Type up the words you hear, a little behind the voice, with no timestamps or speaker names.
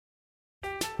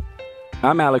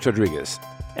I'm Alex Rodriguez.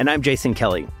 And I'm Jason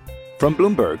Kelly. From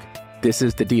Bloomberg, this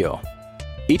is The Deal.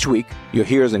 Each week, you'll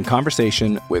hear us in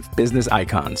conversation with business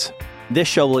icons. This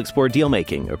show will explore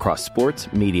deal-making across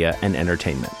sports, media, and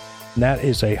entertainment. That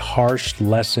is a harsh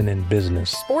lesson in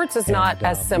business. Sports is not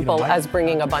as simple as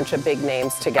bringing a bunch of big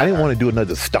names together. I didn't want to do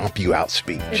another stomp you out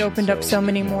speech. It opened up so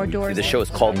many more doors. The show is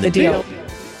called The Deal.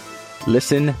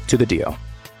 Listen to The Deal.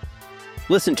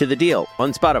 Listen to The Deal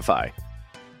on Spotify.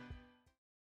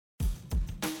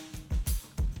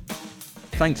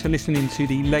 Thanks for listening to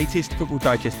the latest Football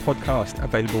Digest podcast,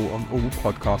 available on all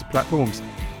podcast platforms.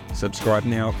 Subscribe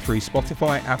now through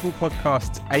Spotify, Apple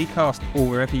Podcasts, Acast, or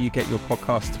wherever you get your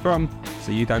podcasts from,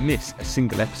 so you don't miss a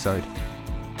single episode.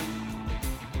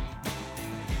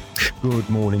 Good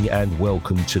morning and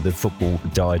welcome to the Football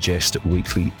Digest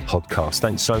weekly podcast.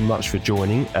 Thanks so much for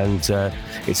joining, and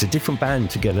it's a different band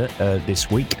together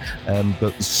this week,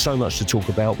 but so much to talk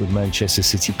about with Manchester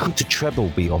City. Could the treble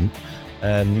be on?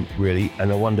 Really,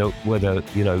 and I wonder whether,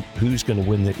 who's going to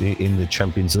win in the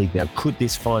Champions League now. Could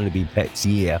this finally be Pep's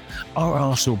year? Are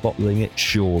Arsenal bottling it?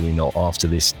 Surely not, after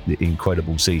this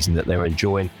incredible season that they're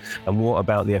enjoying. And what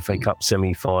about the FA Cup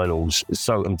semi-finals?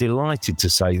 So I'm delighted to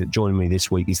say that joining me this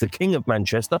week is the King of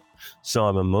Manchester,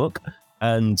 Simon Mook.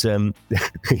 And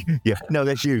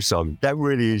that's you, Simon. That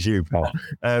really is you, pal.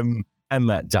 And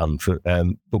Matt Dunn,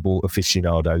 football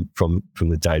aficionado from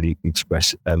the Daily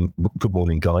Express. Good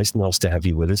morning, guys. Nice to have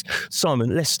you with us.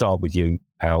 Simon, let's start with you,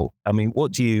 pal. I mean,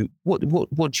 what do you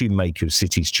make of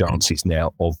City's chances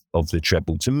now of the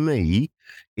treble? To me,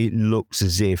 it looks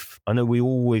as if, I know we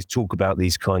always talk about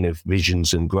these kind of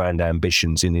visions and grand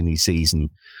ambitions in any season,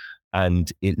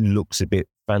 and it looks a bit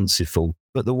fanciful,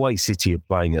 but the way City are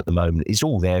playing at the moment, it's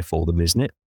all there for them, isn't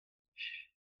it?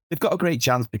 They've got a great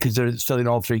chance because they're still in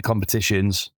all three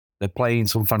competitions. They're playing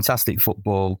some fantastic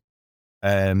football.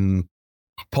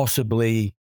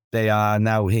 Possibly they are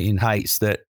now hitting heights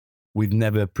that we've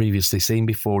never previously seen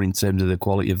before in terms of the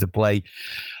quality of the play.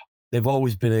 They've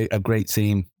always been a great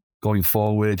team going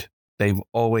forward. They've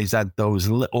always had those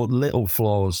little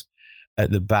flaws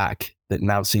at the back that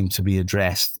now seem to be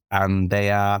addressed. And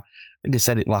they are, I think I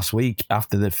said it last week,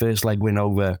 after the first leg win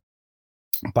over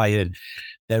Bayern,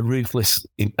 they're ruthless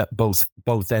at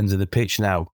both ends of the pitch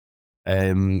now.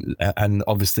 And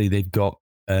obviously they've got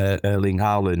Erling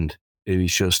Haaland, who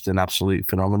is just an absolute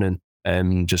phenomenon,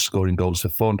 just scoring goals for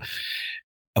fun.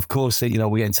 Of course, we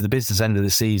get into the business end of the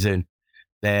season.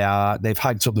 They've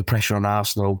hiked up the pressure on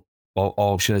Arsenal,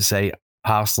 or should I say,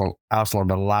 Arsenal have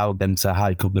allowed them to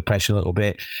hike up the pressure a little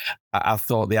bit. I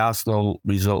thought the Arsenal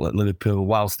result at Liverpool,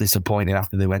 whilst disappointing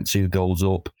after they went 2 goals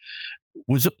up,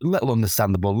 was a little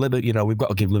understandable. We've got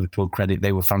to give Liverpool credit.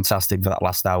 They were fantastic for that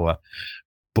last hour.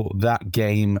 But that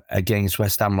game against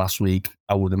West Ham last week,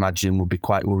 I would imagine, would be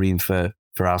quite worrying for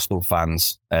Arsenal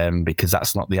fans, because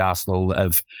that's not the Arsenal that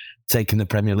have taken the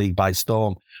Premier League by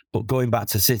storm. But going back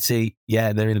to City,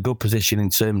 yeah, they're in a good position in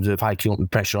terms of hiking up the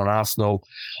pressure on Arsenal.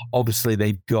 Obviously,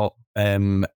 they've got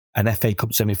an FA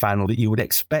Cup semi-final that you would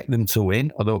expect them to win,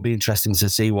 although it'll be interesting to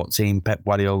see what team Pep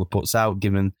Guardiola puts out,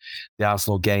 given the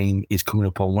Arsenal game is coming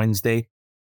up on Wednesday.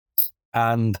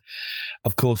 And,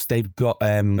 of course, they've got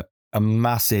a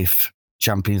massive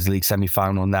Champions League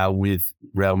semi-final now with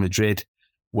Real Madrid,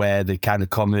 where the kind of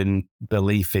common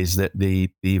belief is that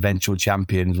the eventual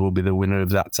champions will be the winner of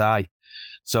that tie.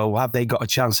 So have they got a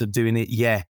chance of doing it?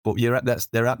 Yeah, but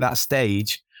they're at that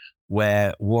stage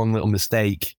where one little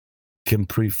mistake can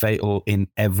prove fatal in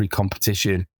every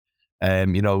competition. I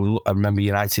remember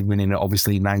United winning it,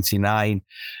 obviously, in 99,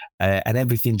 and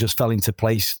everything just fell into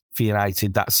place for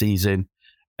United that season.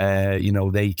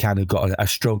 They kind of got a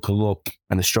stroke of luck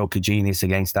and a stroke of genius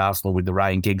against Arsenal with the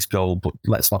Ryan Giggs goal. But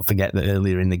let's not forget that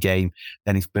earlier in the game,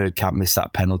 Dennis Bergkamp missed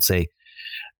that penalty.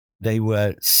 They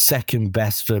were second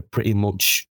best for pretty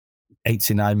much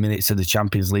 89 minutes of the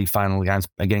Champions League final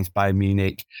against Bayern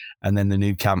Munich, and then the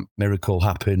Nou Camp miracle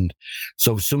happened.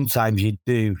 So sometimes you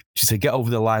do, just to get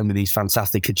over the line with these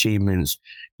fantastic achievements,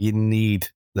 you need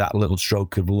that little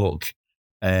stroke of luck.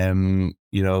 And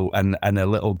a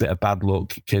little bit of bad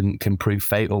luck can prove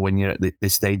fatal when you're at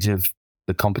this stage of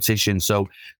the competition. So,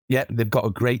 yeah, they've got a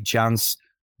great chance,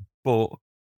 but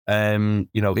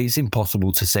it's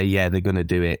impossible to say, yeah, they're going to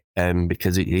do it,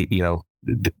 because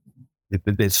the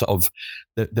sort of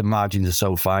the margins are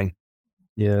so fine.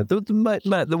 Yeah, Matt,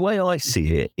 the way I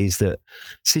see it is that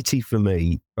City, for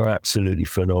me, are absolutely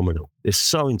phenomenal. They're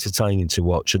so entertaining to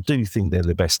watch. I do think they're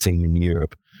the best team in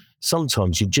Europe.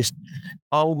 Sometimes you just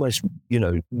almost,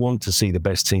 want to see the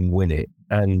best team win it.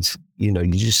 And,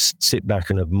 you just sit back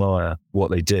and admire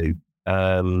what they do.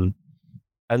 And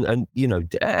And you know,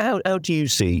 how do you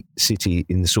see City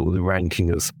in sort of the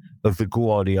ranking of the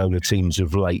Guardiola teams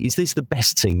of late? Is this the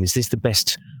best team? Is this the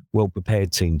best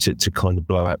well-prepared team to kind of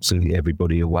blow absolutely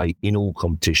everybody away in all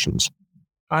competitions?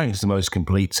 I think it's the most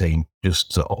complete team,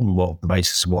 just on the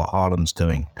basis of what Haaland's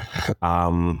doing.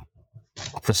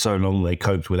 For so long, they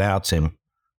coped without him,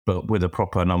 but with a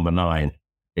proper number 9,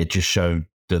 it just showed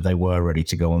that they were ready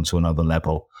to go on to another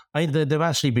level. I mean, they've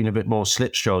actually been a bit more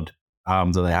slipshod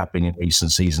than they have been in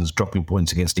recent seasons, dropping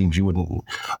points against teams you wouldn't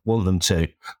want them to.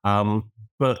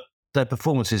 But their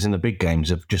performances in the big games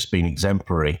have just been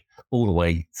exemplary all the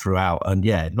way throughout. And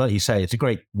yeah, like you say, it's a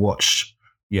great watch.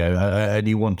 And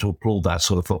you want to applaud that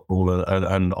sort of football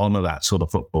and honour that sort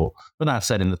of football. But that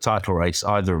said, in the title race,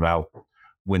 either of our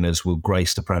winners will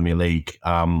grace the Premier League,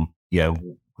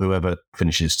 whoever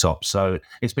finishes top. So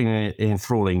it's been an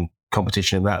enthralling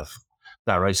competition in that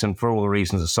race. And for all the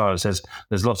reasons that Simon says,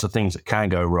 there's lots of things that can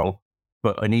go wrong.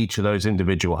 But in each of those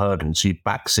individual hurdles, you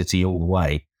back City all the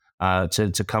way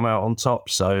to come out on top.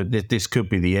 So this could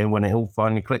be the year when it all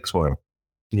finally clicks for him.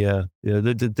 Yeah.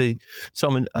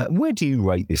 Simon, where do you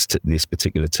rate this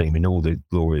particular team in all the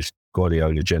glorious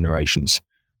Guardiola generations?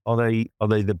 Are they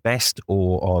the best,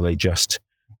 or are they just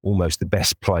almost the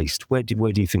best placed? Where do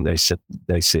you think they sit?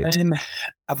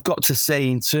 I've got to say,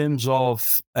 in terms of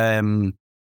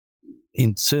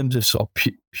sort of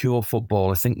pure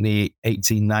football, I think the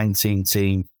 18-19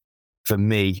 team for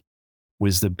me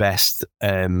was the best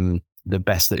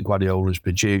that Guardiola's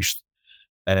produced.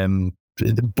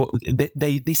 But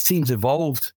these teams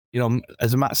evolved.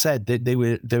 As Matt said, they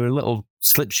were a little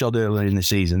slipshod earlier in the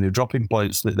season. They were dropping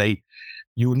points that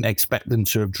you wouldn't expect them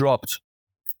to have dropped.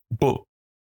 But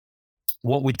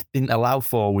what we didn't allow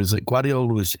for was that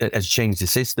Guardiola has changed the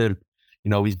system.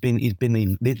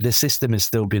 The system has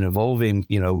still been evolving.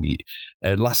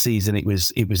 Last season it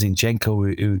was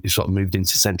Zinchenko who sort of moved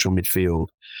into central midfield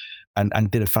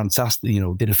and did a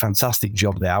fantastic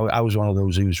job there. I was one of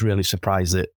those who was really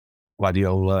surprised that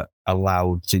Guardiola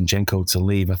allowed Zinchenko to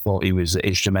leave. I thought he was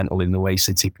instrumental in the way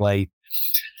City played.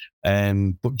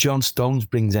 But John Stones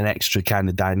brings an extra kind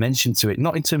of dimension to it,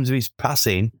 not in terms of his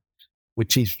passing,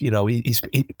 which is,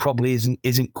 he probably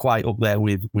isn't quite up there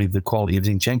with the quality of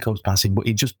Zinchenko's passing, but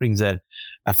he just brings a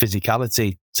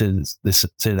physicality to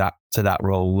that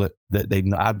role that they've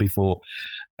not had before.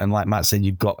 And like Matt said,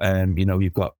 you've got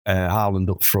Haaland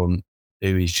up front,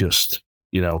 who is just,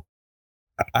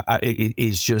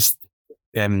 is just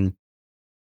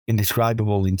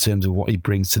indescribable in terms of what he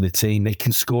brings to the team. They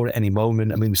can score at any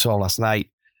moment. I mean, we saw last night,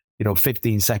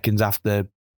 15 seconds after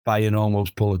Bayern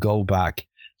almost pull a goal back,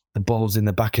 the ball's in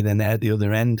the back of the net at the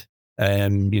other end.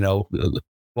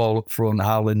 Ball up front,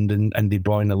 Haaland and De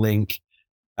Bruyne link,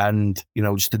 and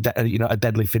just a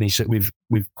deadly finish that we've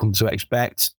come to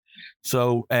expect.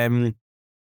 So, I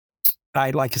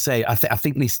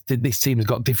think this team has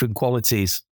got different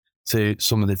qualities to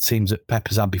some of the teams that Pep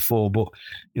has had before. But,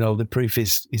 the proof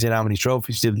is in how many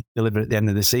trophies they deliver at the end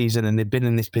of the season. And they've been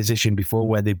in this position before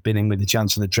where they've been in with the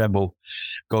chance of the treble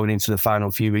going into the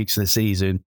final few weeks of the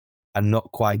season and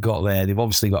not quite got there. They've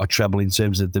obviously got a treble in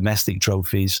terms of domestic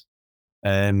trophies.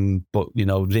 But,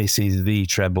 this is the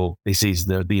treble. This is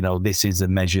the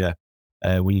measure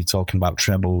when you're talking about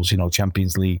trebles,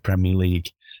 Champions League, Premier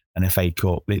League and FA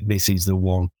Cup. This is the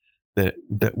one that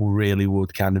really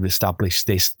would kind of establish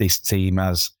this team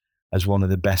as one of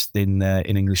the best in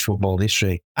English football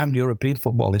history and European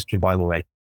football history, by the way.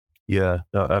 Yeah,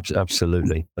 no,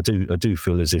 absolutely. I do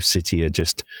feel as if City are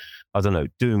just,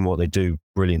 doing what they do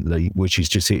brilliantly, which is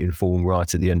just hitting form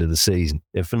right at the end of the season.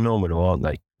 They're phenomenal, aren't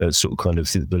they? Sort of kind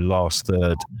of the last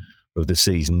third of the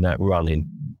season, that running.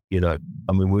 We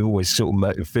always sort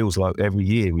of, it feels like every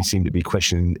year we seem to be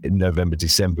questioning in November,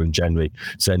 December and January,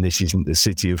 saying this isn't the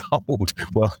City of old.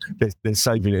 Well, they're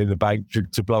saving it in the bank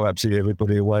to blow absolutely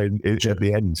everybody away at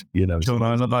the end, John,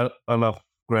 I love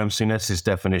Graham Souness's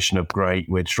definition of great,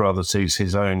 which rather suits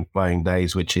his own playing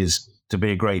days, which is to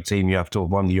be a great team, you have to have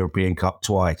won the European Cup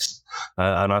twice.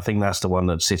 And I think that's the one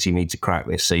that City need to crack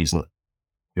this season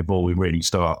before we really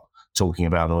start talking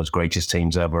about those greatest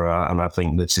teams ever. And I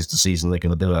think this is the season they're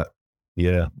going to do it.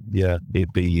 Yeah.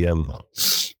 It'd be,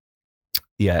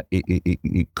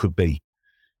 it could be.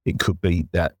 It could be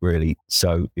that, really.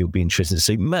 So it'll be interesting to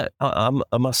see. Matt,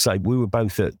 I must say, we were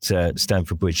both at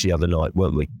Stamford Bridge the other night,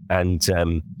 weren't we? And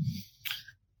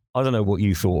I don't know what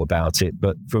you thought about it,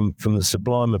 but from the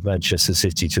sublime of Manchester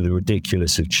City to the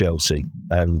ridiculous of Chelsea,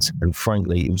 and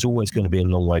frankly, it was always going to be a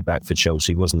long way back for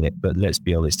Chelsea, wasn't it? But let's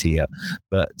be honest here.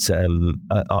 But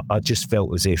I just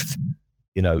felt as if,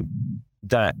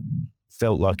 that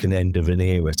felt like an end of an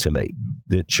era to me.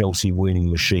 The Chelsea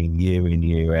winning machine year in,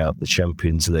 year out, the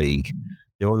Champions League.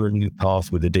 They're on a new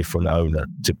path with a different owner,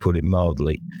 to put it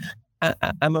mildly.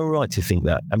 Am I right to think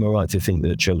that? Am I right to think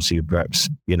that Chelsea are perhaps,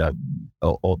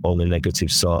 on the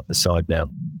negative side now?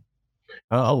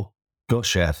 Oh,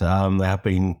 gosh, yeah. They have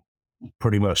been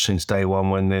pretty much since day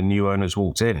one when the new owners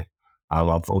walked in,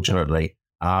 unfortunately.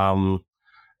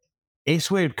 It's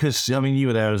weird because, you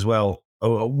were there as well.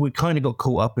 We kind of got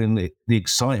caught up in the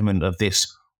excitement of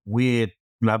this weird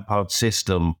Lampard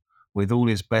system with all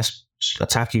his best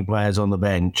attacking players on the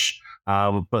bench,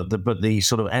 but the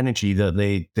sort of energy that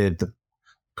the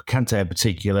Kante in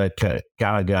particular,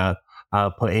 Gallagher,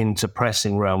 put into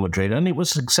pressing Real Madrid, and it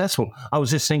was successful. I was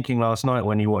just thinking last night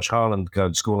when you watch Haaland go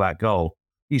and score that goal,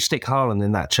 you stick Haaland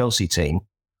in that Chelsea team,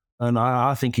 and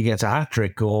I think he gets a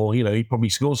hat-trick, or he probably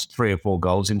scores 3 or 4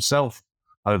 goals himself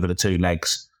over the 2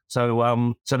 legs.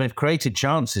 So they've created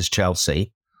chances,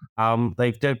 Chelsea. And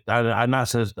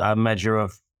that's a measure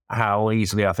of how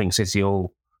easily I think City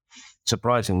will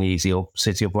find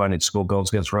it to score goals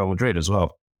against Real Madrid as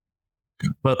well.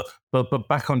 But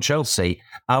back on Chelsea.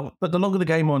 But the longer the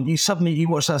game on, you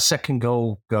watch that second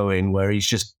goal go in where he's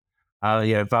just,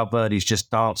 Valverde's just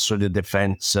danced through the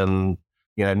defence and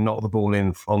knocked the ball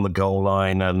in on the goal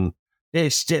line, and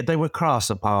they were class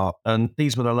apart. And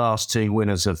these were the last 2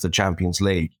 winners of the Champions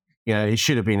League. It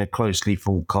should have been a closely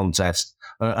fought contest.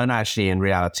 And actually, in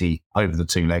reality, over the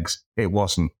 2 legs, it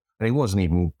wasn't. And it wasn't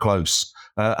even close.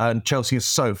 And Chelsea is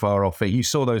so far off it. You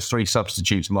saw those 3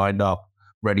 substitutes lined up,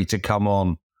 ready to come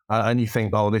on. And you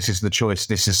think, this is the choice.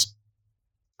 This is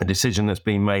a decision that's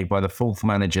been made by the 4th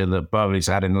manager that Bowley's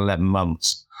had in 11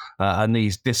 months. And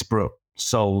these disparate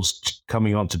souls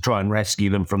coming on to try and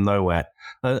rescue them from nowhere.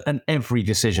 And every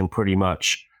decision pretty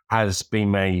much has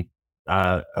been made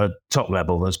at top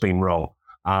level that's been wrong.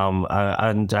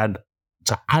 And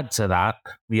to add to that,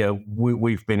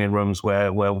 we've been in rooms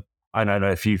where I don't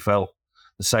know if you felt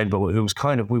the same, but it was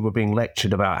kind of, we were being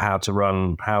lectured about how to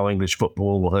run, how English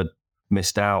football had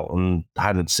missed out and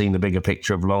hadn't seen the bigger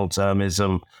picture of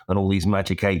long-termism and all these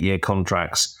magic 8-year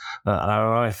contracts.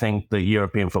 I think that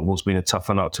European football's been a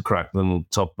tougher nut to crack than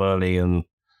Todd Boehly and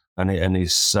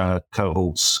his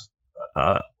cohorts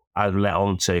I'd let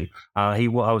on to. I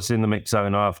was in the mix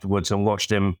zone afterwards and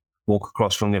watched him walk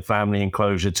across from the family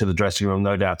enclosure to the dressing room,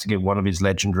 no doubt to give one of his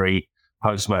legendary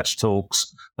post-match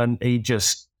talks, and he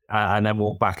just and then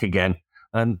walk back again,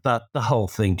 and that the whole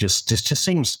thing just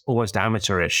seems almost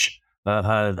amateurish.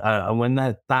 And when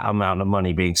that amount of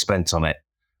money being spent on it,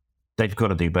 they've got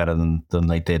to do better than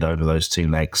they did over those 2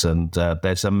 legs, and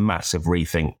there's a massive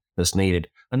rethink that's needed.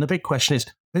 And the big question is,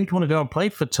 who do you want to go and play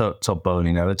for Todd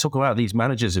Boehly now? They talk about these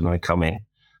managers who might come in.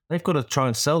 They've got to try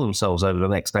and sell themselves over the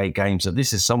next 8 games that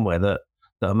this is somewhere that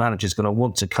a manager's going to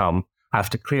want to come, have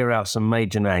to clear out some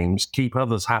major names, keep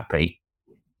others happy,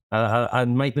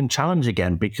 and make them challenge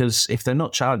again. Because if they're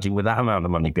not challenging with that amount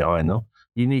of money behind them,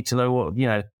 you need to know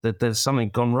that there's something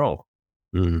gone wrong.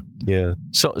 Yeah.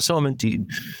 So, Simon, do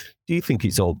you think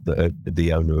it's odd that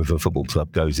the owner of a football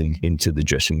club goes into the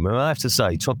dressing room? I have to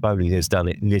say, Todd Boehly has done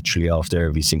it literally after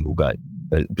every single game.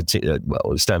 Particularly,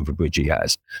 at Stamford Bridge he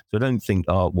has. So I don't think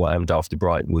what happened after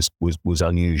Brighton was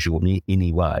unusual in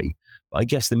any way. But I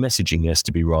guess the messaging has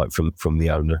to be right from the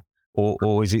owner.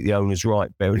 Or is it the owner's right,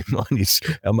 bearing in mind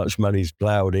how much money's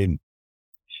ploughed in?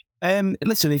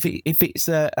 Listen, if it's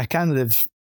a kind of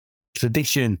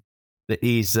tradition that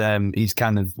he's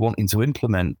kind of wanting to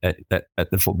implement at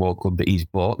the football club that he's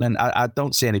bought, then I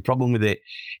don't see any problem with it.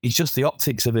 It's just the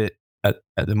optics of it at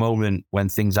the moment when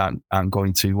things aren't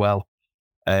going too well.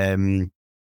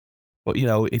 But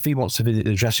if he wants to visit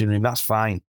the dressing room, that's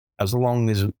fine. As long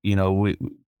as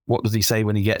what does he say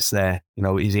when he gets there?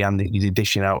 Is he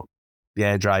dishing out the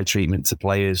air dry treatment to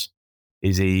players?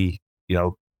 Is he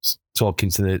talking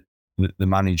to the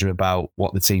manager about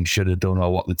what the team should have done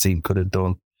or what the team could have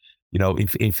done?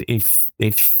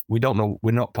 If we don't know,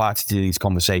 we're not party to these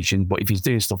conversations. But if he's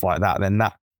doing stuff like that, then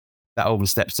that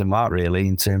oversteps the mark really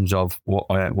in terms of what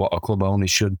a club owner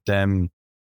should be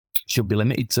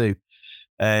limited to.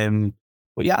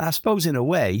 But yeah, I suppose in a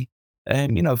way,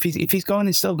 if he's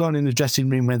still going in the dressing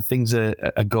room when things are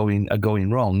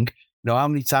going wrong, how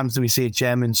many times do we see a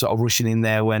chairman sort of rushing in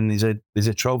there when there's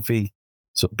a trophy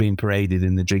sort of being paraded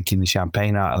and they're drinking the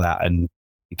champagne out of that, and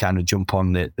you kind of jump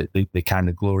on the kind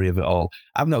of glory of it all.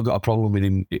 I've not got a problem with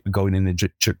him going in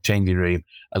the changing room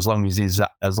as long as there's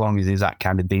that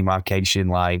kind of demarcation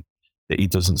line that he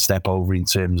doesn't step over in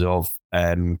terms of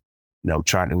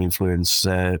trying to influence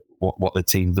what the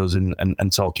team does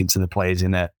and talking to the players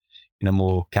in a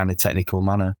more kind of technical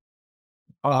manner.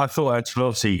 I thought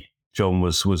Ancelotti John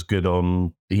was good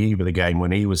on the eve of the game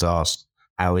when he was asked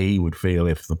how he would feel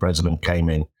if the president came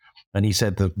in. And he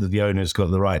said that the owner's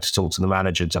got the right to talk to the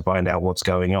manager to find out what's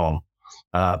going on.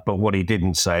 But what he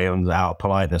didn't say, and out of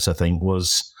politeness, I think,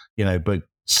 was, but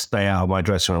stay out of my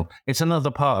dressing room. It's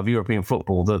another part of European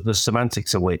football, the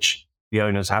semantics of which the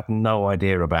owners have no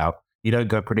idea about. You don't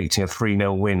go predicting a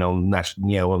 3-0 win on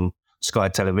on Sky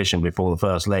Television before the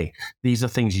first leg. These are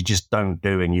things you just don't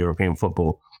do in European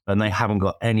football, and they haven't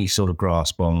got any sort of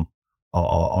grasp on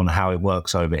how it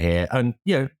works over here. And,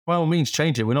 by all means,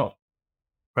 change it. We're not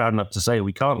proud enough to say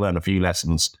we can't learn a few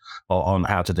lessons on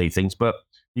how to do things, but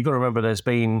you've got to remember there's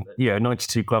been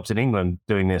 92 clubs in England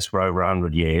doing this for over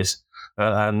 100 years,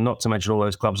 and not to mention all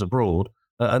those clubs abroad,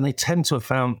 and they tend to have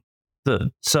found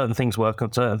that certain things work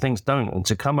and certain things don't. And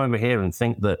to come over here and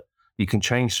think that you can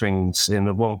change things in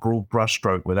a one broad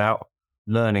brushstroke without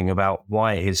learning about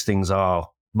why it is things are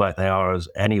like they are as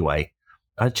anyway,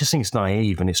 I just think it's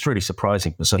naive, and it's really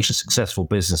surprising for such a successful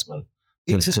businessman.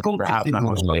 It's a good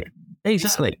thing.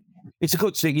 Exactly. It's a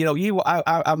good thing.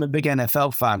 I'm a big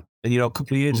NFL fan. And, a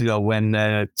couple of years ago when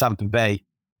Tampa Bay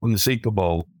won the Super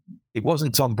Bowl, it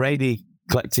wasn't Tom Brady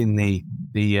collecting the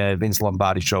Vince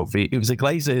Lombardi trophy. It was the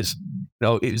Glazers.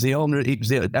 It was the owner.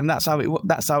 And that's how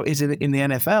it is in the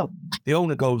NFL. The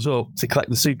owner goes up to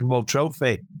collect the Super Bowl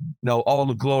trophy. All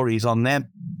the glory is on them.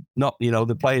 Not,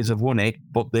 the players have won it,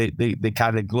 but the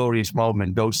kind of glorious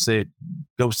moment goes to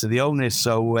the owners.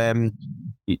 So,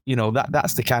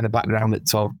 that's the kind of background that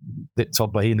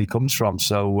Todd Boehly comes from.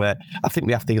 So I think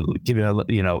we have to give him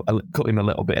cut him a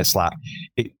little bit of slack.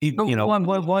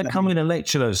 Why come in and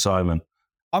lecture those, Simon?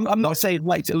 I'm not saying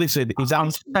listen.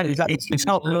 It's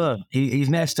not learned. He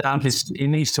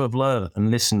needs to have learned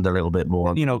and listened a little bit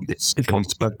more.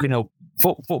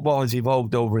 Football has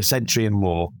evolved over a century and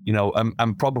more.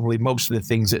 And probably most of the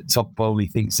things that Todd Boehly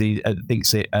thinks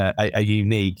are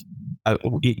unique.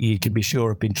 You can be sure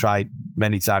have been tried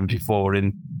many times before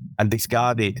and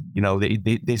discarded.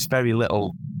 There's very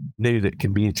little new that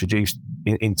can be introduced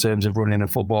in terms of running a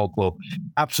football club.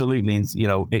 Absolutely,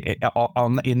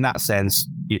 in that sense,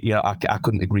 I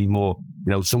couldn't agree more.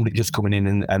 Somebody just coming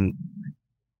in and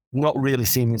not really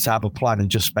seeming to have a plan and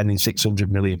just spending £600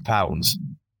 million.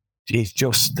 It's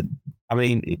just,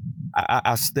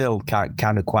 I still can't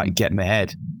kind of quite get my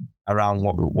head around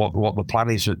what the plan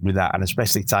is with that, and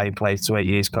especially tying players to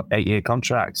 8-year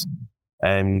contracts.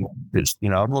 There's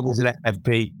an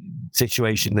FFP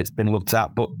situation that's been looked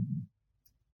at, but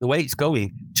the way it's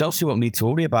going, Chelsea won't need to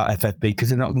worry about FFP because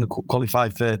they're not going to qualify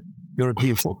for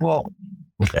European football.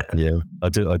 Yeah, I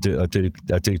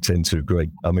do tend to agree.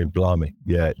 Blimey,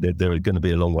 yeah, they're going to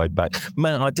be a long way back.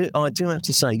 Man, I do have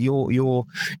to say your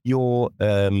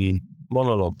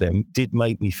monologue then did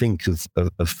make me think of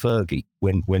Fergie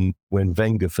when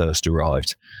Wenger first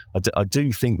arrived. I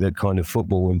do think that kind of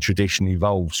football and tradition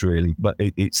evolves really, but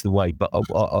it's the way. But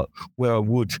where I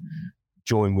would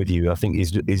join with you, I think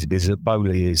is that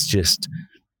Boehly is just,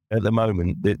 at the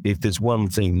moment, if there's one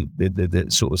thing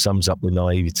that sort of sums up the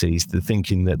naivety, is the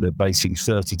thinking that the basic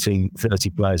 30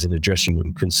 players in a dressing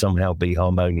room can somehow be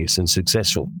harmonious and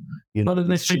successful. But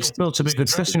they've built a big good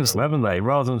dressing room, haven't they?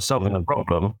 Rather than solving a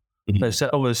problem, they said,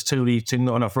 there's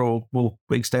not enough room, we'll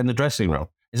extend the dressing room.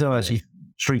 It's not actually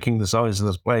shrinking the size of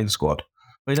the playing squad.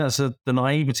 That's the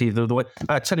naivety of the way.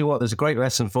 I tell you what, there's a great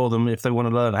lesson for them if they want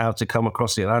to learn how to come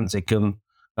across the Atlantic and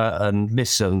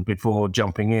listen before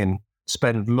jumping in.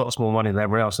 Spend lots more money than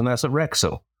everyone else, and that's at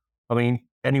Wrexham.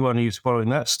 Anyone who's following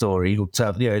that story will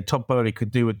tell, Todd Boehly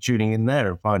could do with tuning in there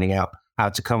and finding out how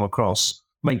to come across,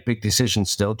 make big decisions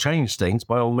still, change things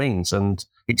by all means. And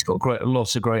he's got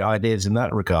lots of great ideas in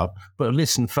that regard. But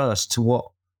listen first to what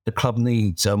the club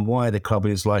needs and why the club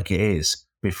is like it is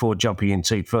before jumping in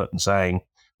 2 foot and saying,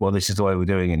 well, this is the way we're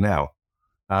doing it now.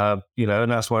 And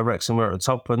that's why Wrexham are at the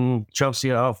top and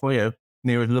Chelsea are halfway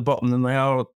nearer to the bottom than they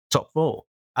are top 4.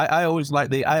 I always like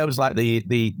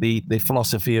the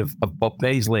philosophy of Bob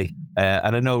Paisley,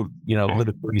 and I know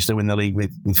Liverpool used to win the league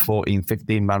with 14,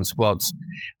 15-man squads,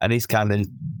 and his kind of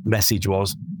message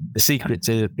was the secret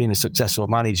to being a successful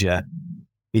manager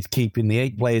is keeping the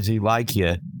 8 players who like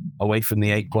you away from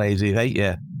the 8 players who hate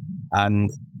you,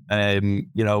 and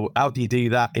how do you do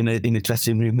that in a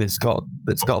dressing room that's got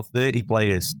 30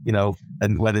 players,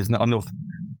 and where there's not enough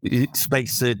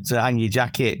space to hang your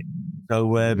jacket,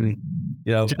 so.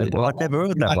 I've never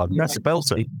heard that one. That's a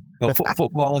belter.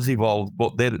 Football has evolved,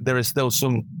 but there are still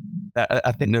some.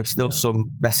 I think there are still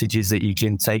some messages that you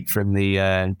can take from the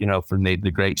from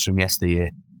the greats from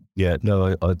yesteryear. Yeah,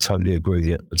 no, I totally agree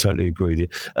with you.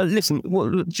 Listen,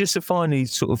 just to finally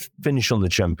sort of finish on the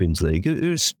Champions League,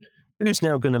 who's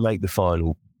now going to make the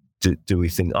final do we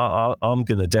think? I'm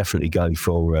going to definitely go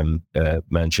for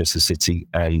Manchester City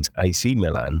and AC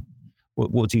Milan.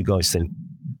 What do you guys think?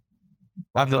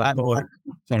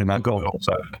 Sorry, man. Go on.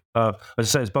 As I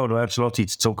say, it's bold of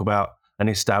Ancelotti to talk about an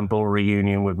Istanbul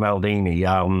reunion with Maldini.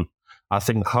 I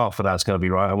think half of that's going to be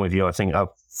right. I'm with you. I think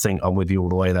I'm with you all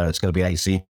the way there. It's going to be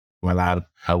AC Milan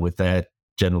with their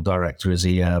general director, is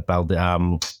he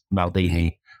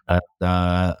Maldini,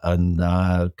 and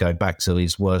going back to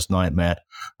his worst nightmare.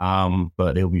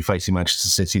 But he'll be facing Manchester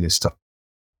City this time.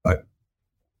 Right.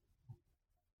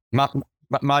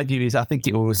 My view is, I think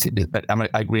it was. I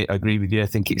agree with you. I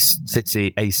think it's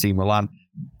City, AC Milan.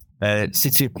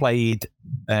 City have played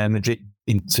Madrid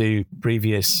in 2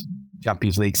 previous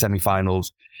Champions League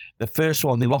semi-finals. The first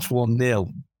one they lost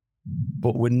 1-0,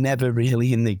 but were never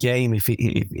really in the game. If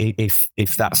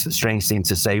that's a strange thing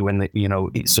to say when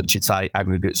it's such a tight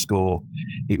aggregate score.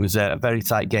 It was a very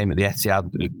tight game at the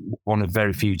Etihad, one of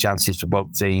very few chances for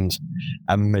both teams,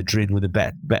 and Madrid were the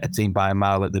better team by a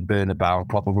mile at the Bernabeu.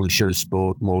 Probably should have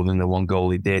scored more than the 1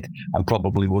 goal he did, and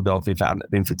probably would have if it hadn't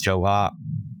been for Joe Hart.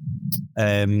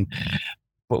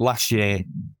 But last year,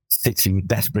 City were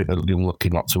desperately unlucky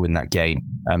not to win that game.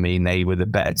 I mean, they were the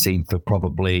better team for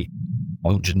probably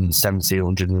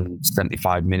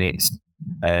 175 minutes,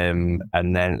 and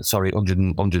then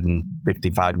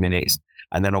 155 minutes,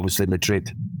 and then obviously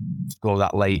Madrid score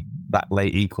that late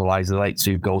equaliser, late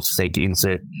 2 goals to take it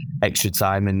into extra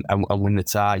time and win the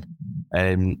tie.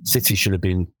 City should have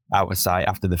been out of sight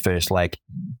after the first leg.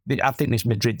 I think this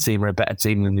Madrid team are a better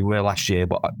team than they were last year,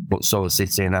 but so is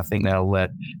City, and I think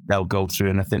they'll go through,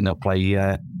 and I think they'll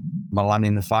play Milan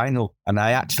in the final. And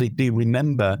I actually do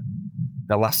remember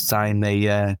the last time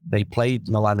they played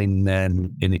Milan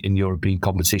in European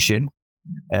competition,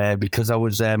 because I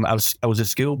was a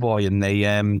schoolboy, and they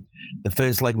the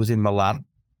first leg was in Milan,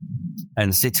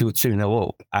 and City were 2-0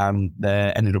 up, and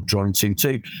ended up drawing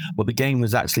 2-2. But the game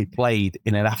was actually played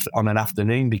on an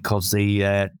afternoon because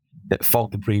that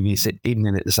fog the previous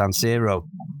evening at the San Siro,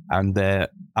 and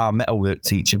our metalwork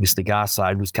teacher, Mr.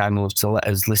 Garside, was kind enough to let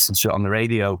us listen to it on the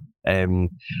radio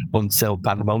until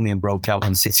pandemonium broke out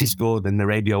and City scored and the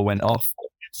radio went off.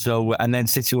 So, and then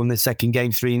City won the second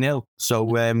game 3-0. So,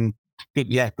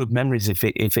 good memories if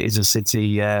it is a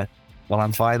City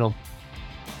Milan final.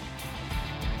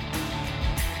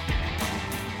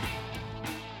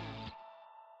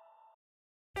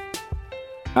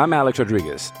 I'm Alex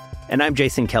Rodriguez. And I'm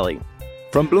Jason Kelly.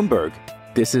 From Bloomberg,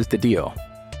 this is The Deal.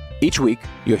 Each week,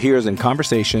 you'll hear us in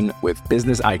conversation with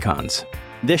business icons.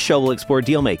 This show will explore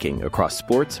deal-making across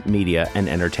sports, media, and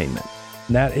entertainment.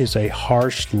 That is a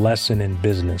harsh lesson in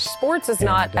business. Sports is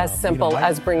not as simple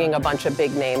as bringing a bunch of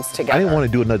big names together. I didn't want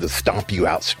to do another stomp you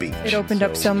out speech. It opened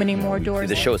up so many more doors.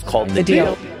 The show is called The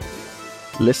Deal.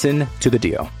 Listen to The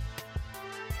Deal.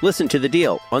 Listen to The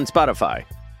Deal on Spotify.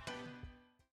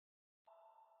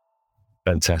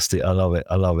 Fantastic. I love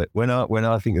it. When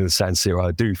I think of the San Siro,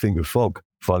 I do think of fog,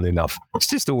 funnily enough. It's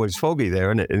just always foggy there,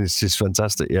 isn't it? And it's just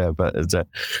fantastic. Yeah, but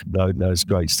no, it's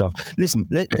great stuff. Listen,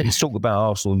 let's talk about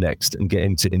Arsenal next and get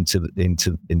into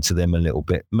them a little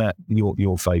bit. Matt,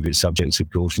 your favourite subjects,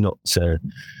 of course. Not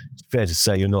fair to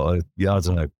say you're not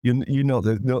you're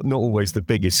not always the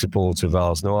biggest supporter of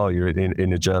Arsenal, are you?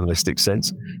 In a journalistic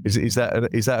sense, is that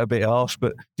a bit harsh?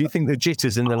 But do you think the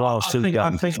jitters in the last two games?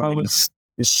 I think I would.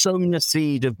 There's sowing a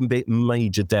seed of a bit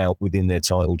major doubt within their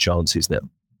title chances now.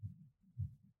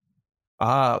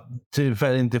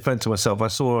 In defence of myself, I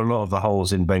saw a lot of the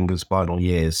holes in Wenger's final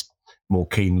years more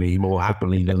keenly, more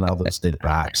happily than others did,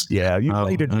 perhaps. Yeah, you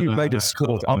made a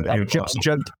score. I'm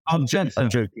joking. I'm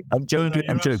joking.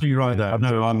 You're right there.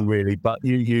 No, I'm really, but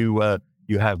you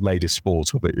have made a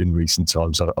sport of it in recent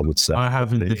times, I would say. I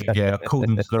have indeed, yeah.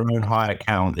 According to their own high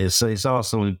account, it's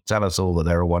Arsenal who tell us all that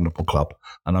they're a wonderful club,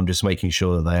 and I'm just making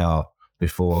sure that they are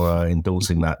before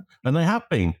endorsing that. And they have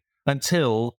been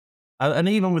until, and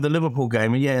even with the Liverpool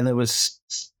game, and there was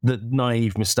the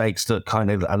naive mistakes that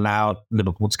kind of allowed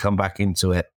Liverpool to come back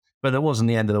into it. But it wasn't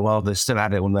the end of the world. They still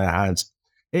had it on their hands.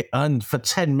 And for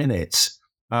 10 minutes,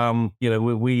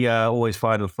 we always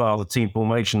find the team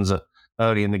formations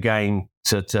early in the game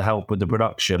to help with the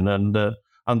production. And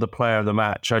under player of the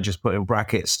match, I just put in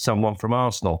brackets someone from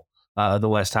Arsenal the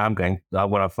West Ham game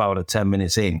when I fouled at 10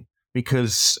 minutes in,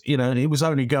 because it was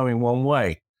only going one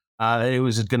way. It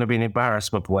was going to be an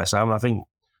embarrassment for West Ham. I think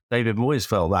David Moyes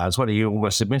felt that as well. He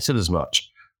almost admitted as much.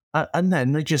 And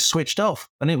then they just switched off.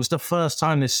 And it was the first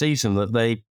time this season that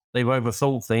they've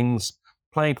overthought things,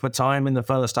 played for time in the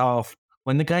first half.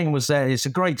 When the game was there, it's a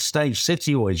great stage.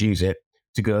 City always use it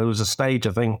to go. It was a stage,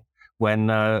 I think, when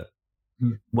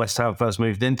West Ham first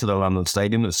moved into the London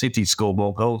Stadium, that City scored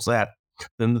more goals there.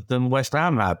 than West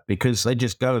Ham have, because they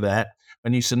just go there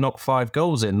and used to knock 5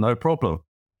 goals in, no problem.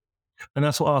 And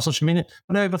that's what Arsenal should mean.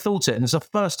 I never thought it, and it's the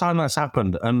first time that's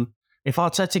happened. And if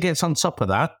Arteta gets on top of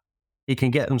that, he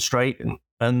can get them straight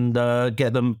and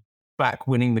get them back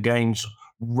winning the games,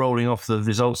 rolling off the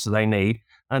results that they need.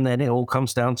 And then it all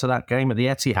comes down to that game at the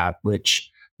Etihad,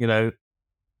 which, they've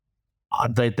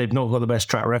not got the best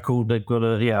track record. They've got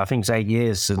I think it's 8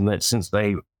 years since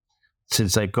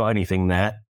they've got anything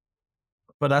there.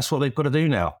 But that's what they've got to do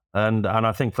now. And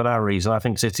I think for that reason, I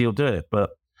think City will do it.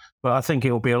 But I think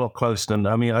it will be a lot closer. And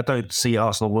I don't see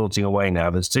Arsenal wilting away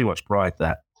now. There's too much pride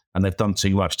there, and they've done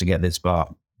too much to get this far.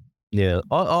 Yeah,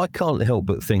 I can't help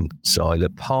but think, Si,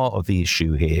 that part of the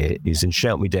issue here is, and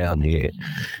shout me down here,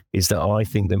 is that I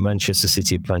think that Manchester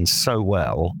City are playing so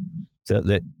well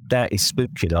that is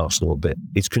spooking Arsenal a bit.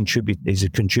 It's a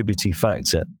contributing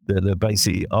factor. That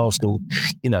basically Arsenal,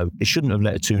 they shouldn't have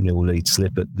let a 2-0 lead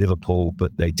slip at Liverpool,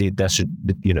 but they did. That's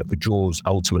the draw's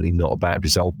ultimately not a bad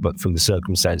result, but from the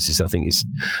circumstances, I think it's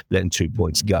letting 2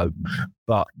 points go.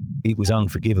 But it was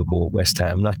unforgivable at West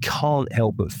Ham, and I can't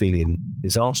help but feeling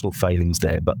there's Arsenal failings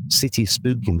there, but City is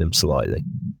spooking them slightly.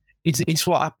 It's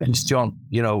what happens, John.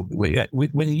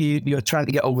 When you're trying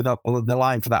to get over the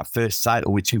line for that first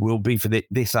title, which it will be for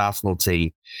this Arsenal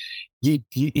team,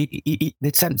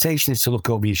 the temptation is to look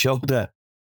over your shoulder,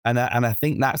 and I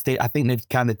think that's I think they've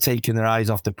kind of taken their eyes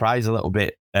off the prize a little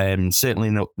bit. Certainly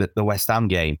in the West Ham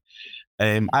game.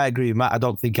 I agree with Matt. I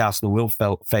don't think Arsenal will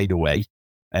fade away.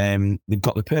 They've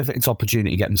got the perfect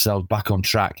opportunity to get themselves back on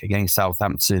track against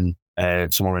Southampton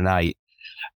tomorrow night,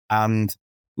 and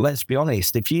let's be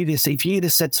honest, if you'd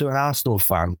have said to an Arsenal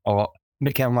fan or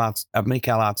Mikel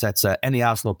Arteta, any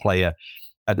Arsenal player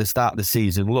at the start of the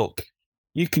season, look,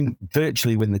 you can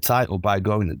virtually win the title by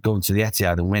going to the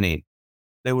Etihad and winning,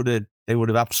 they would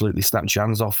have absolutely snapped your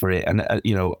hands off for it. And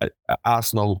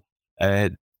Arsenal,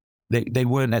 they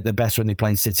weren't at their best when they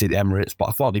played City at the Emirates, but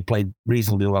I thought they played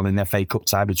reasonably well in the FA Cup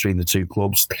tie between the two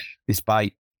clubs,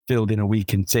 despite fielding a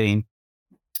weakened team.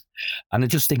 And I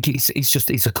just think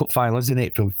it's a cup final, isn't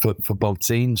it, for both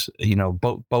teams?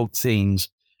 Both teams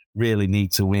really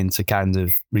need to win to kind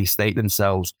of restate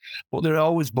themselves. But there are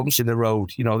always bumps in the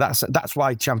road. That's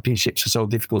why championships are so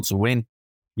difficult to win.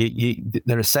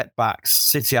 There are setbacks.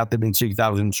 City had them in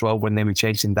 2012 when they were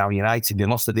chasing down United. They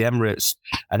lost at the Emirates,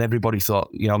 and everybody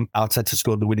thought, Arteta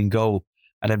scored the winning goal,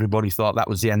 and everybody thought that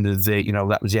was the end of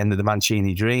the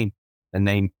Mancini dream.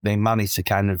 And they managed to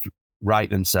kind of right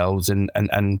themselves and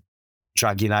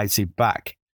drag United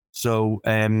back. So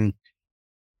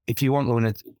if you want to win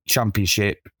a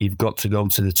championship, you've got to go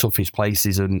to the toughest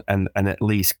places and at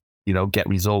least get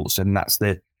results, and that's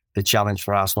the challenge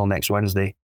for Arsenal next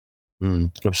Wednesday.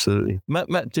 Absolutely.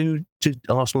 Matt, do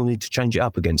Arsenal need to change it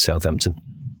up against Southampton?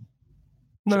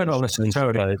 No, not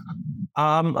necessarily.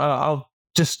 I'll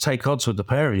just take odds with the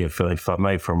pair of you, if I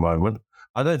may, for a moment.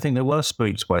 I don't think they were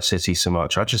spooked by City so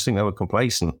much. I just think they were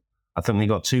complacent. I think they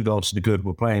got 2 goals to the good.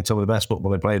 We're playing some of the best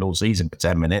football they played all season for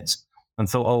 10 minutes, and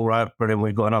thought, oh, right, brilliant,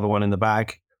 we've got another one in the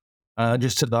bag.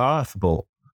 Just took the eye off the ball.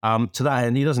 To that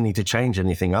end, he doesn't need to change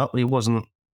anything up. He wasn't,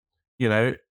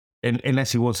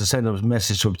 unless he wants to send a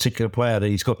message to a particular player that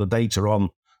he's got the data on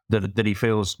that he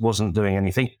feels wasn't doing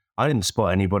anything. I didn't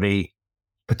spot anybody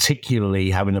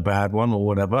particularly having a bad one or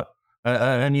whatever.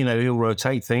 And he'll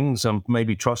rotate things, and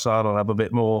maybe Trossard will have a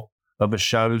bit more of a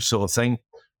show sort of thing.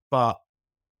 But,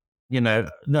 no,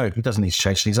 he doesn't need to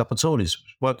change things up at all. It's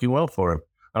working well for him.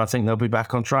 And I think they'll be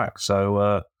back on track.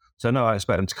 So, no, I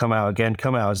expect them to come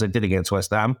out as they did against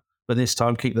West Ham, but this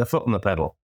time keep their foot on the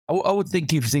pedal. I would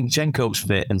think if Zinchenko's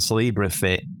fit and Saliba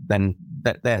fit, then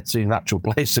they're 2 natural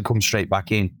players to come straight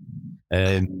back in.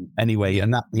 Anyway,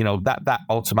 and that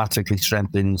automatically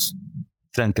strengthens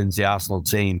the Arsenal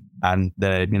team. And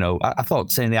I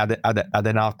thought City had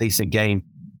an half-decent game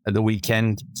at the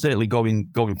weekend, certainly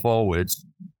going forwards,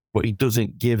 but he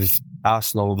doesn't give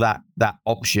Arsenal that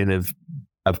option of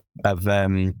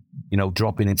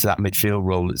dropping into that midfield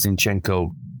role that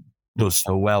Zinchenko does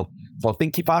so well. So I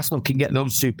think if Arsenal can get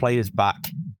those 2 players back,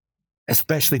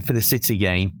 especially for the City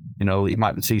game, it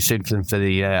might be too soon for them for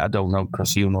the, I don't know,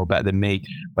 because you know better than me,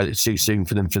 whether it's too soon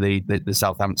for them for the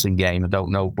Southampton game, I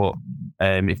don't know. But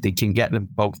if they can get them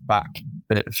both back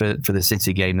for the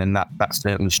City game, then that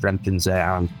certainly strengthens their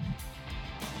hand.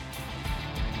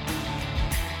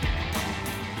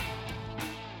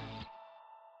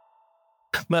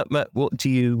 Matt, what do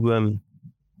you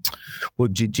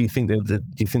do you think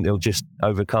they'll just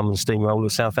overcome and steamroll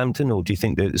Southampton, or do you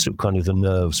think that sort of kind of the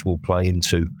nerves will play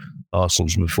into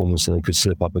Arsenal's performance and they could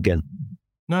slip up again?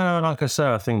 No, like I said,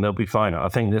 I think they'll be fine. I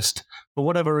think just for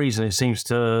whatever reason, it seems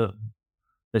to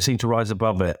They seem to rise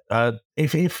above it.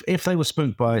 If they were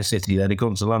spooked by City, they'd have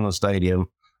gone to London Stadium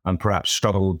and perhaps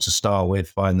struggled to start with,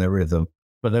 find their rhythm.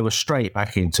 But they were straight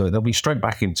back into it. They'll be straight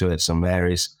back into it some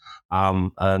areas. I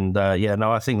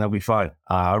think they'll be fine.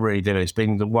 I really do. It's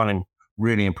been the one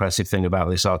really impressive thing about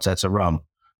this Arteta run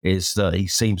is that he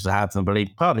seems to have them believe,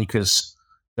 partly because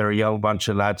they're a young bunch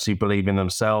of lads who believe in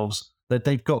themselves, that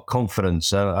they've got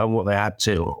confidence. And what they had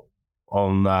to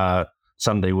on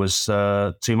Sunday was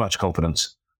too much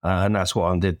confidence. And that's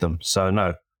what undid them. So,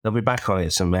 no, they'll be back on it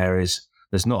in some areas.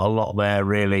 There's not a lot there,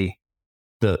 really,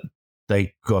 that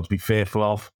they got to be fearful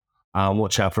of.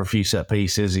 Watch out for a few set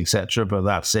pieces, etc. But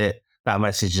that's it. That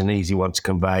message is an easy one to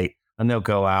convey. And they'll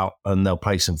go out and they'll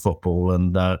play some football.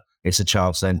 And it's a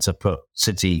chance then to put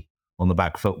City on the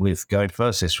back foot with going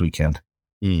first this weekend.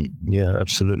 Yeah,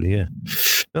 absolutely. Yeah.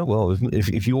 Oh, well,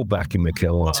 if you're backing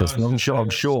Mikel Arteta, I'm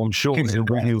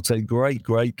sure he'll take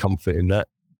great comfort in that.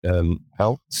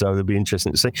 Hal, so it'll be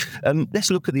interesting to see.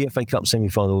 Let's look at the FA Cup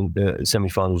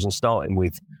semi-finals and starting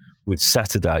with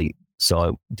Saturday.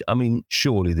 So, I mean,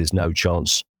 surely there's no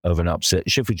chance of an upset.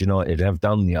 Sheffield United have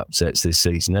done the upsets this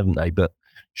season, haven't they? But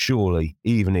surely,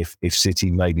 even if City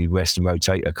maybe rest and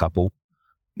rotate a couple,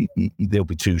 they'll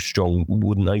be too strong,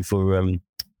 wouldn't they, for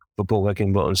Paul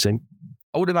Heckingbottom's?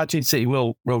 I would imagine City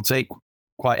will rotate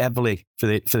quite heavily for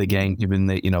the game, given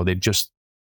that they've just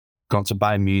gone to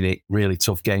Bayern Munich, really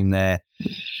tough game there,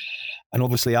 and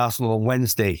obviously Arsenal on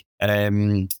Wednesday.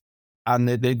 And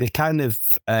they kind of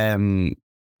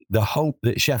the hope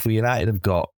that Sheffield United have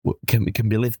got can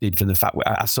be lifted from the fact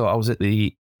I was at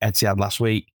the Etihad last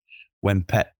week when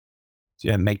Pep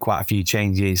made quite a few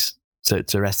changes to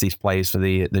rest these players for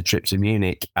the trip to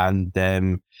Munich, and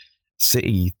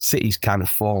City's kind of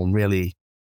form really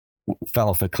fell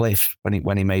off a cliff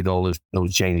when he made all of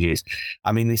those changes.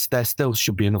 I mean, there still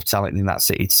should be enough talent in that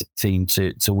City team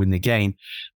to win the game,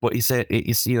 but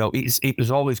it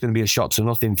was always going to be a shot to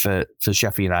nothing for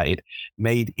Sheffield United,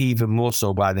 made even more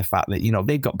so by the fact that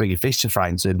they've got bigger fish to fry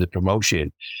in terms of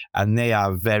promotion, and they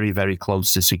are very, very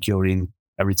close to securing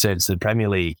a return to the Premier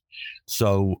League.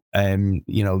 So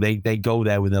they go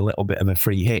there with a little bit of a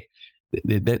free hit.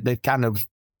 They kind of.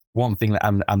 One thing that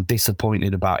I'm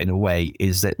disappointed about in a way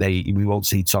is that we won't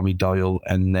see Tommy Doyle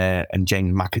and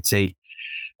James McAtee,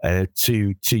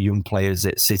 two young players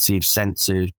that City have sent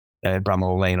to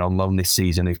Bramall Lane on loan this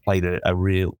season, who've played a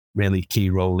really key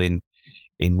role in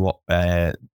what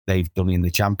they've done in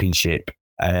the Championship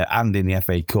and in the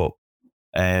FA Cup.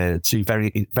 Two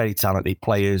very, very talented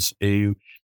players who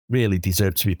really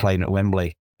deserve to be playing at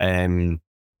Wembley. And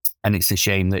it's a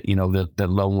shame that the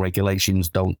loan regulations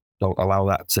don't allow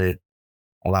that to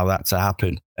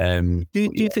happen. Do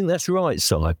you think that's right,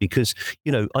 Si? Because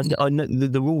I know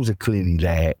the rules are clearly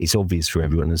there. It's obvious for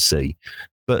everyone to see.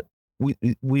 But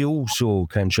we all saw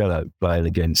Cancelo playing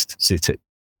against City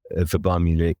for Bayern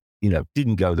Munich.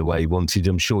 Didn't go the way he wanted.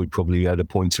 I'm sure he probably had a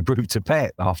point to prove to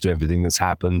Pep after everything that's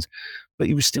happened. But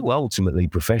he was still ultimately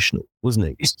professional, wasn't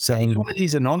he? Saying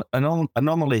these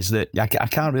anomalies that I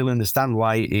can't really understand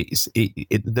why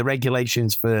the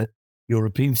regulations for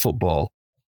European football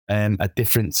are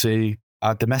different to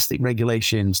our domestic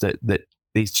regulations that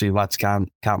these two lads can't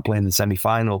play in the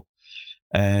semi-final.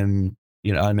 I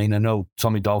know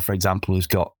Tommy Doyle, for example, has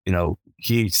got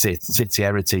huge City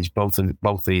heritage.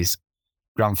 Both his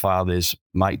grandfathers,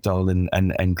 Mike Doyle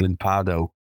and Glenn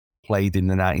Pardo, played in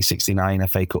the 1969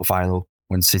 FA Cup final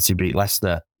when City beat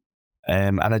Leicester.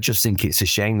 And I just think it's a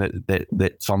shame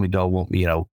that Tommy Doyle won't be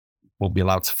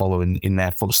allowed to follow in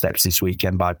their footsteps this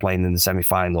weekend by playing in the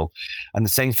semi-final. And the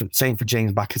same for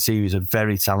James McAtee, who's a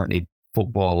very talented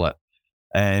footballer.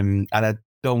 And I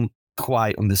don't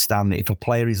quite understand that if a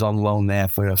player is on loan there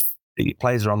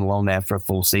players are on loan there for a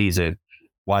full season,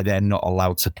 why they're not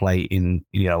allowed to play in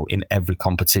every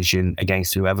competition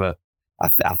against whoever.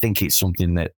 I think it's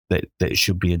something that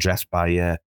should be addressed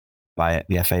by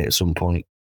the FA at some point.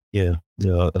 Yeah,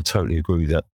 I totally agree with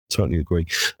that. Totally agree.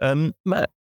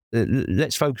 Matt,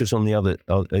 let's focus on the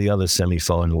other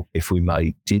semi-final, if we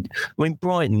may.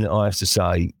 Brighton, I have to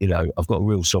say, I've got a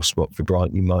real soft spot for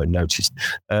Brighton. You might have noticed.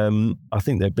 I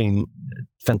think they've been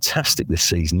fantastic this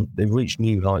season. They've reached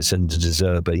new heights under De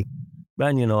Zerbi.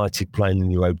 Man United playing in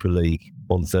the Europa League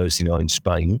on Thursday night in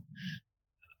Spain.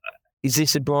 Is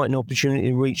this a Brighton opportunity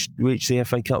to reach the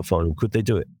FA Cup final? Could they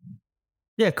do it?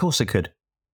 Yeah, of course they could.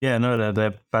 Yeah, no,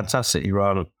 they're fantastically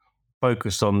run.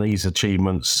 Focused on these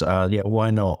achievements,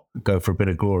 why not go for a bit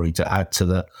of glory to add to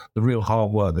the real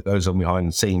hard work that goes on behind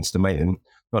the scenes to make them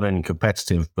not only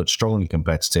competitive, but strongly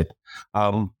competitive.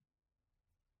 I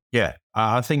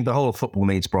think the whole of football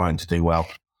needs Brighton to do well,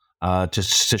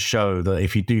 just to show that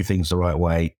if you do things the right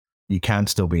way, you can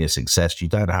still be a success. You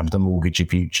don't have to mortgage your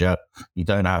future. You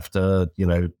don't have to,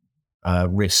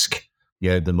 risk,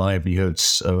 the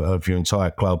livelihoods of your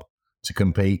entire club to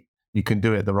compete. You can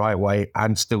do it the right way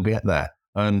and still get there.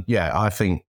 And I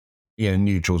think,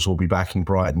 neutrals will be backing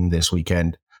Brighton this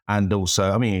weekend. And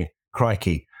also,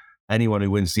 crikey, anyone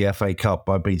who wins the FA Cup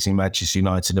by beating Manchester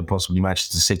United and possibly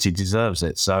Manchester City deserves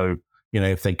it. So,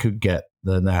 if they could get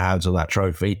their hands on that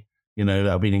trophy,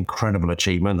 that would be an incredible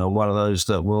achievement and one of those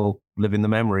that will live in the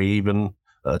memory, even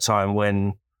at a time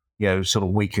when, sort of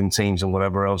weakened teams and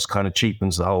whatever else kind of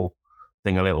cheapens the whole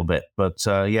thing a little bit. But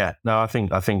I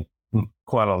think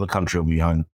quite a lot of the country will be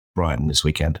behind Brighton this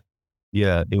weekend.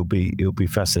 Yeah, it'll be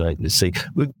fascinating to see.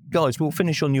 Guys, we'll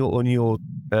finish on your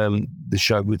the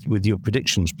show with your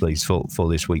predictions, please, for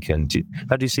this weekend.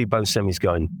 How do you see both semis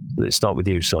going? Let's start with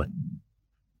you, Si.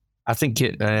 I think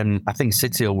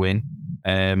City will win,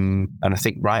 and I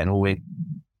think Brighton will win.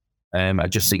 I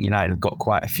just think United have got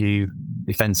quite a few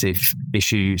defensive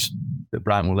issues that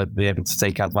Brighton will be able to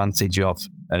take advantage of.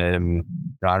 Harry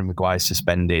Maguire's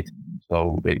suspended,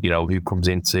 so who comes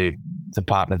into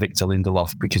partner Victor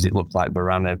Lindelof, because it looked like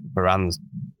Varane's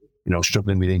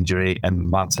struggling with injury and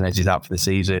Martinez is out for the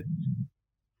season.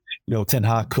 Ten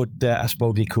Hag could, I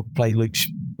suppose he could play Luke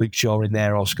Shaw in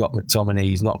there or Scott McTominay.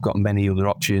 He's not got many other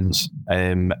options.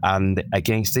 And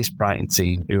against this Brighton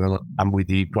team, who I'm with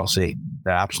you, Crossy,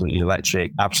 they're absolutely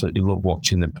electric. Absolutely love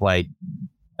watching them play.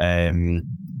 And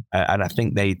I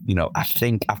think I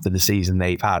think after the season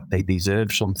they've had, they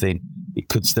deserve something. It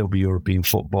could still be European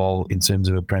football in terms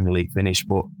of a Premier League finish,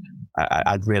 but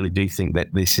I really do think that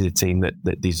this is a team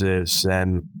that deserves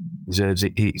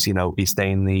it. It's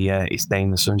staying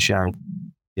the sunshine.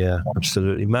 Yeah,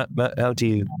 absolutely. Matt, how do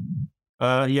you?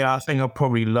 I think I'll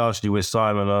probably largely with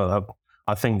Simon.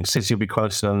 I think City will be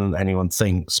closer than anyone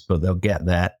thinks, but they'll get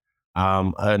there.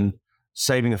 And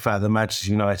saving the fact that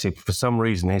Manchester United, for some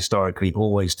reason, historically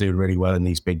always do really well in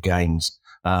these big games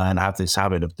and have this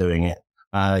habit of doing it.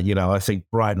 I think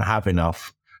Brighton have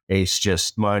enough. It's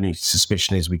just my only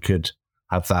suspicion is we could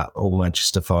have that all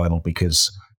Manchester final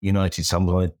because United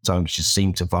sometimes just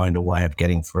seem to find a way of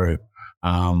getting through.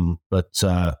 But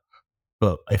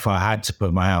if I had to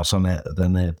put my house on it,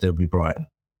 then there'll be Brighton.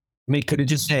 Could you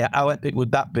just say how epic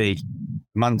would that be?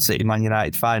 Man City, Man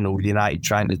United final with United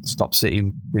trying to stop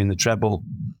City winning the treble.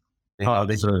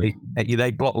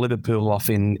 They blocked Liverpool off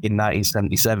in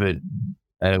 1977.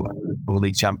 Were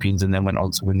league champions and then went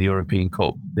on to win the European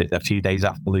Cup a few days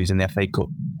after losing the FA Cup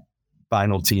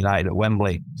final to United at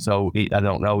Wembley. So I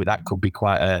don't know, that could be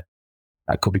quite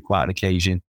an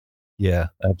occasion. Yeah,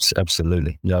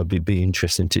 absolutely. No, it'd be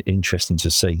interesting to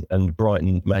see. And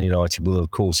Brighton, Man United will of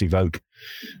course evoke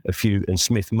a few, and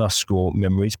Smith must score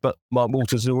memories. But Mark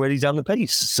Walters has already done the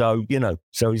piece, so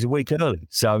he's a week early.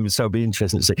 So it'll be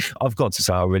interesting to see. I've got to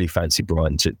say, I really fancy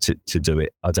Brighton to do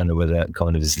it. I don't know whether that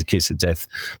kind of is the kiss of death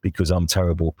because I'm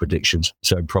terrible at predictions,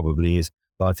 so it probably is.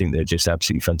 But I think they're just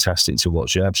absolutely fantastic to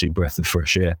watch. An absolute breath of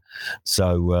fresh air.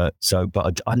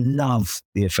 But I love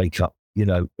the FA Cup.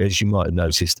 As you might have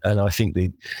noticed, and I think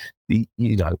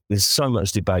there's so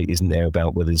much debate, isn't there,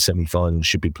 about whether the semi-finals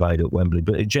should be played at Wembley,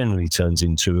 but it generally turns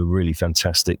into a really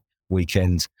fantastic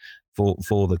weekend for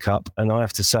the Cup. And I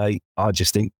have to say, I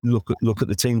just think look at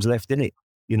the teams left in it.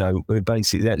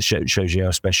 Basically that shows you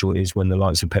how special it is when the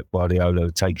likes of Pep Guardiola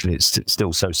are taking it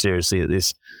still so seriously at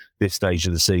this stage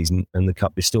of the season, and the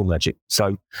Cup is still magic.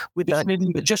 So with that,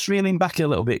 just reeling back a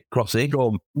little bit, Crossy,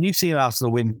 you've seen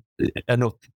Arsenal win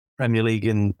enough Premier League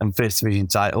and First Division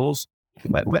titles.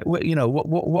 What do you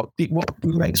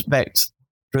expect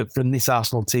from this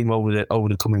Arsenal team over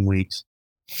the coming weeks?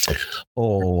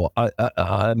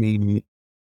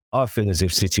 I feel as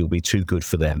if City will be too good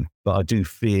for them, but I do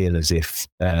feel as if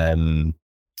I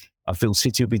feel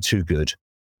City will be too good,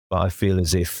 but I feel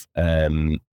as if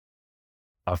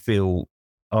I feel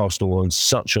Arsenal are on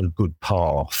such a good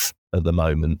path at the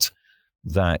moment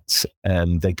that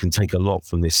they can take a lot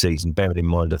from this season. Bearing in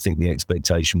mind, I think the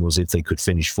expectation was if they could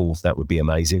finish fourth, that would be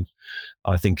amazing.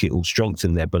 I think it will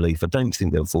strengthen their belief. I don't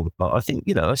think they'll fall apart. I think,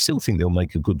 I still think they'll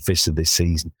make a good fist of this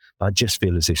season. I just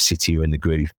feel as if City are in the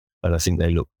groove, and I think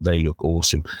they look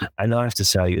awesome. And I have to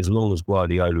say, as long as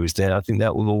Guardiola is there, I think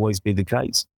that will always be the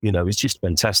case. It's just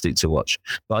fantastic to watch.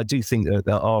 But I do think that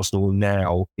Arsenal are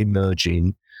now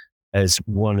emerging as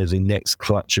one of the next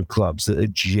clutch of clubs that are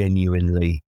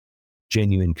genuine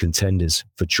contenders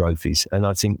for trophies. And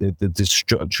I think that the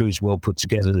structure is well put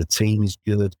together. The team is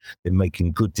good. They're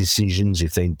making good decisions.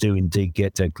 If they do indeed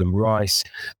get Declan Rice,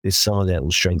 there's some of that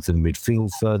will strengthen the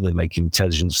midfield further. They're making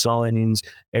intelligent signings.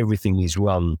 Everything is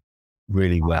run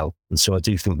really well. And so I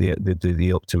do think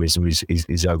the optimism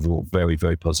is overall very,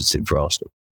 very positive for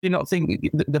Arsenal. Do you not think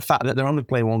the fact that they're only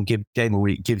playing one game a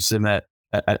week gives them a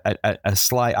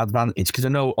slight advantage? Because I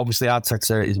know obviously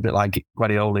Arteta is a bit like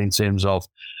Guardiola in terms of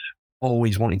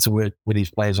always wanting to work with his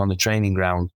players on the training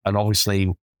ground, and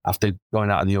obviously after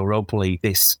going out of the Europa League,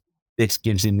 this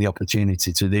gives him the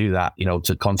opportunity to do that.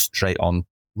 To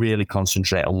really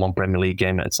concentrate on one Premier League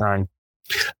game at a time.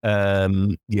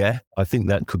 Yeah, I think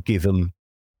that could give them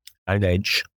an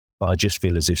edge, but I just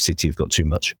feel as if City have got too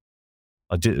much.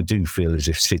 I do feel as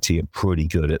if City are pretty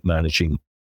good at managing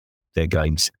their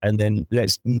games. And then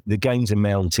the games are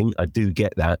mounting. I do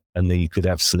get that. And then you could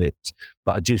have slips.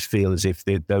 But I just feel as if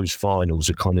those finals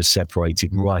are kind of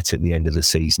separated right at the end of the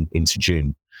season into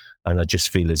June. And I just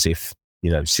feel as if,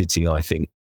 City, I think,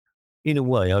 in a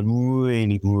way, I'd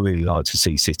really, really like to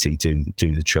see City do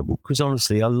the treble. Because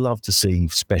honestly, I love to see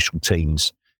special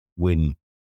teams win,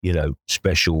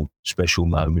 special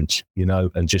moments,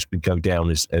 and just go down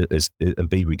as and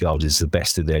be regarded as the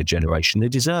best of their generation. They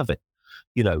deserve it.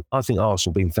 I think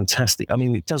Arsenal have been fantastic. I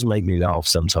mean, it does make me laugh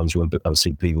sometimes when I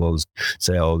see people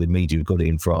say, the media have got it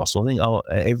in for Arsenal.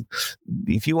 I think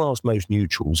if you ask most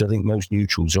neutrals, I think most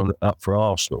neutrals are up for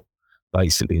Arsenal,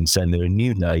 basically, and saying they're a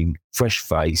new name, fresh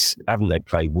face. Haven't they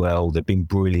played well? They've been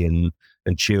brilliant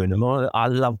and cheering them on.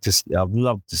 I'd love to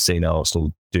see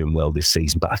Arsenal doing well this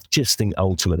season, but I just think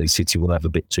ultimately City will have a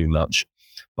bit too much.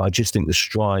 But I just think the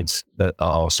strides that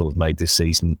Arsenal have made this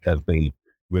season have been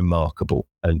remarkable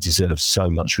and deserve so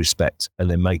much respect, and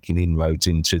they're making inroads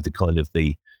into the kind of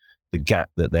the gap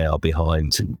that they are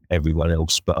behind everyone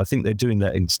else. But I think they're doing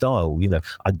that in style.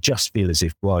 I just feel as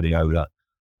if Guardiola,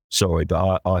 sorry,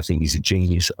 but I think he's a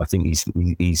genius. I think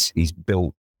he's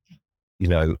built,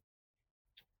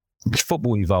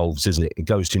 football evolves, isn't it? It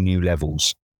goes to new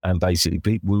levels. And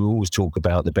basically, we always talk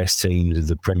about the best teams of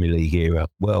the Premier League era.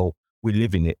 Well, we're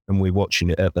living it and we're watching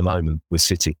it at the moment with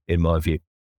City, in my view.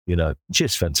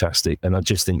 Just fantastic. And I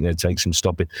just think they'll take some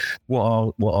stopping.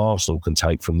 What Arsenal can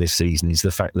take from this season is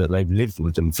the fact that they've lived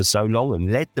with them for so long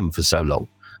and led them for so long.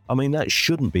 I mean, that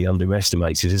shouldn't be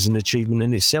underestimated as an achievement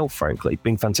in itself, frankly.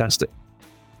 Been fantastic.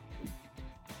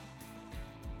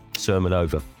 Sermon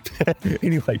over.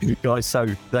 Anyway, guys, so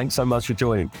thanks so much for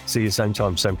joining. See you same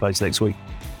time, same place next week.